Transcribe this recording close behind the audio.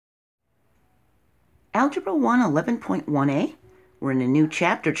Algebra I 11.1a. We're in a new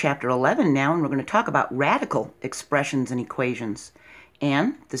chapter, chapter 11 now, and we're going to talk about radical expressions and equations.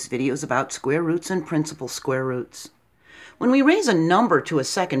 And this video is about square roots and principal square roots. When we raise a number to a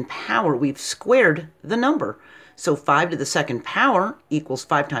second power, we've squared the number. So 5 to the second power equals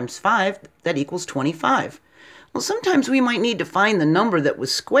 5 times 5, that equals 25. Well, sometimes we might need to find the number that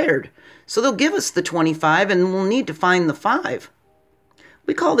was squared. So they'll give us the 25 and we'll need to find the 5.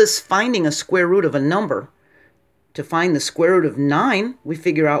 We call this finding a square root of a number. To find the square root of 9, we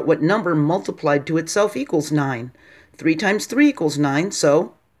figure out what number multiplied to itself equals 9. 3 times 3 equals 9,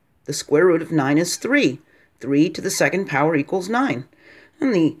 so the square root of 9 is 3. 3 to the second power equals 9.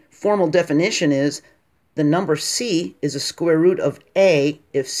 And the formal definition is the number c is a square root of a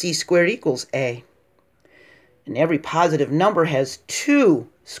if c squared equals a. And every positive number has two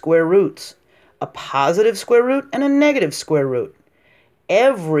square roots, a positive square root and a negative square root.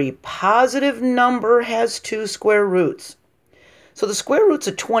 Every positive number has two square roots. So the square roots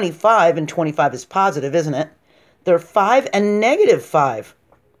of 25, and 25 is positive, isn't it? They're 5 and negative 5.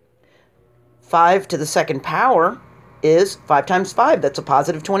 5 to the second power is 5 times 5. That's a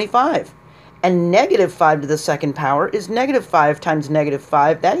positive 25. And negative 5 to the second power is negative 5 times negative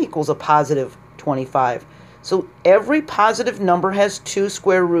 5. That equals a positive 25. So every positive number has two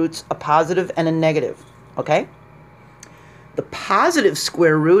square roots, a positive and a negative. Okay? The positive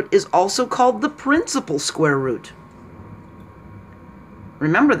square root is also called the principal square root.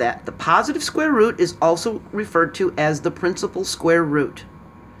 Remember that. The positive square root is also referred to as the principal square root.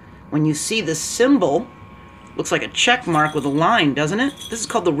 When you see this symbol, looks like a check mark with a line, doesn't it? This is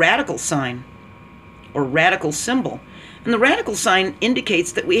called the radical sign, or radical symbol. And the radical sign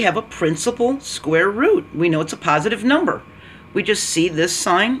indicates that we have a principal square root. We know it's a positive number. We just see this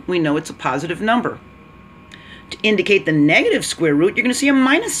sign, we know it's a positive number. To indicate the negative square root, you're going to see a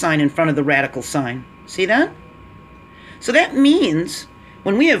minus sign in front of the radical sign. See that? So that means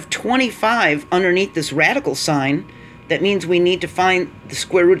when we have 25 underneath this radical sign, that means we need to find the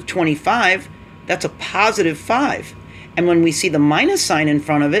square root of 25. That's a positive 5. And when we see the minus sign in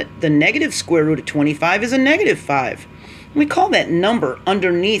front of it, the negative square root of 25 is a negative 5. We call that number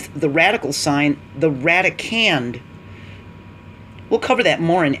underneath the radical sign the radicand. We'll cover that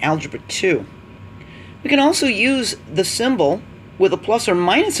more in Algebra II. We can also use the symbol with a plus or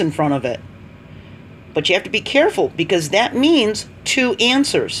minus in front of it. But you have to be careful because that means two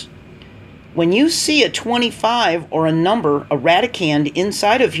answers. When you see a 25 or a number, a radicand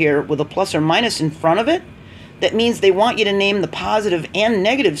inside of here with a plus or minus in front of it, that means they want you to name the positive and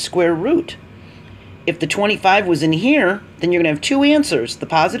negative square root. If the 25 was in here, then you're going to have two answers, the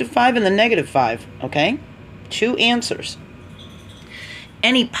positive 5 and the negative 5, okay? Two answers.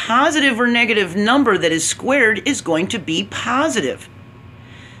 Any positive or negative number that is squared is going to be positive.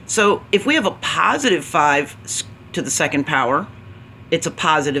 So if we have a positive 5 to the second power, it's a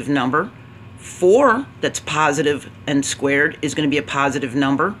positive number. 4 that's positive and squared is going to be a positive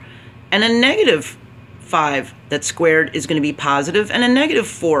number. And a negative 5 that's squared is going to be positive, and a negative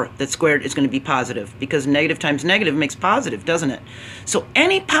 4 that's squared is going to be positive, because negative times negative makes positive, doesn't it? So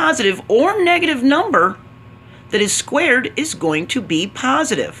any positive or negative number that is squared is going to be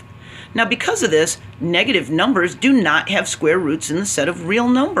positive. Now because of this, negative numbers do not have square roots in the set of real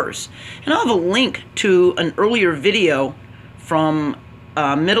numbers. And I'll have a link to an earlier video from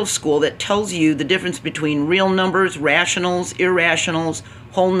middle school that tells you the difference between real numbers, rationals, irrationals,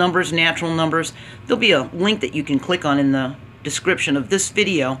 whole numbers, natural numbers. There'll be a link that you can click on in the description of this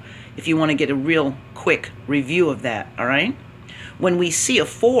video if you want to get a real quick review of that, all right? When we see a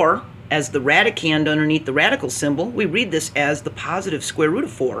 4 as the radicand underneath the radical symbol, we read this as the positive square root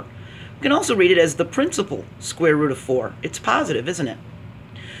of 4. We can also read it as the principal square root of 4. It's positive, isn't it?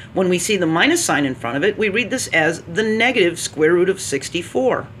 When we see the minus sign in front of it, we read this as the negative square root of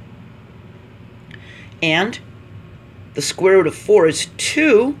 64. And the square root of 4 is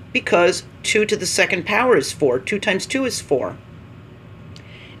 2 because 2 to the second power is 4. 2 times 2 is 4.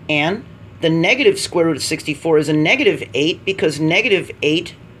 And the negative square root of 64 is a negative 8 because negative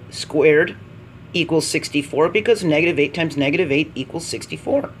 8 squared equals 64 because negative 8 times negative 8 equals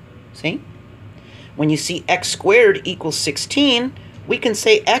 64. See? When you see x squared equals 16, we can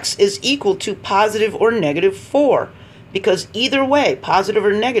say x is equal to positive or negative 4 because either way, positive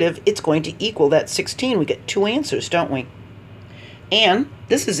or negative, it's going to equal that 16. We get two answers, don't we? And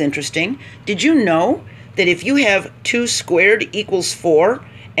this is interesting. Did you know that if you have 2 squared equals 4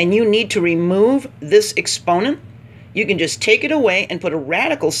 and you need to remove this exponent, you can just take it away and put a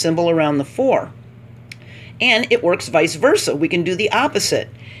radical symbol around the 4. And it works vice versa. We can do the opposite.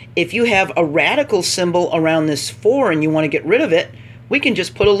 If you have a radical symbol around this 4 and you want to get rid of it, we can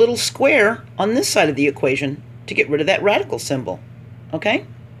just put a little square on this side of the equation to get rid of that radical symbol, okay?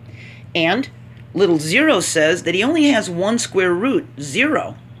 And little 0 says that he only has one square root,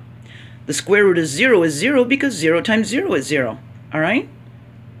 0. The square root of 0 is 0 because 0 times 0 is 0, all right?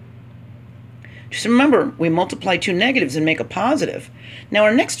 Just remember, we multiply two negatives and make a positive. Now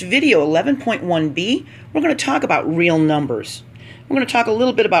our next video, 11.1b, we're going to talk about real numbers. We're going to talk a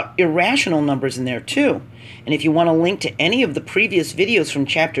little bit about irrational numbers in there too. And if you want to link to any of the previous videos from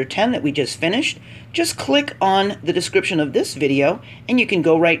Chapter 10 that we just finished, just click on the description of this video and you can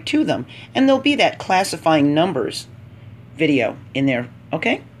go right to them. And there'll be that classifying numbers video in there,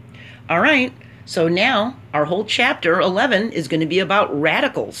 okay? All right, so now our whole chapter 11 is going to be about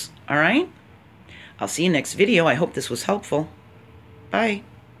radicals, all right? I'll see you next video. I hope this was helpful. Bye.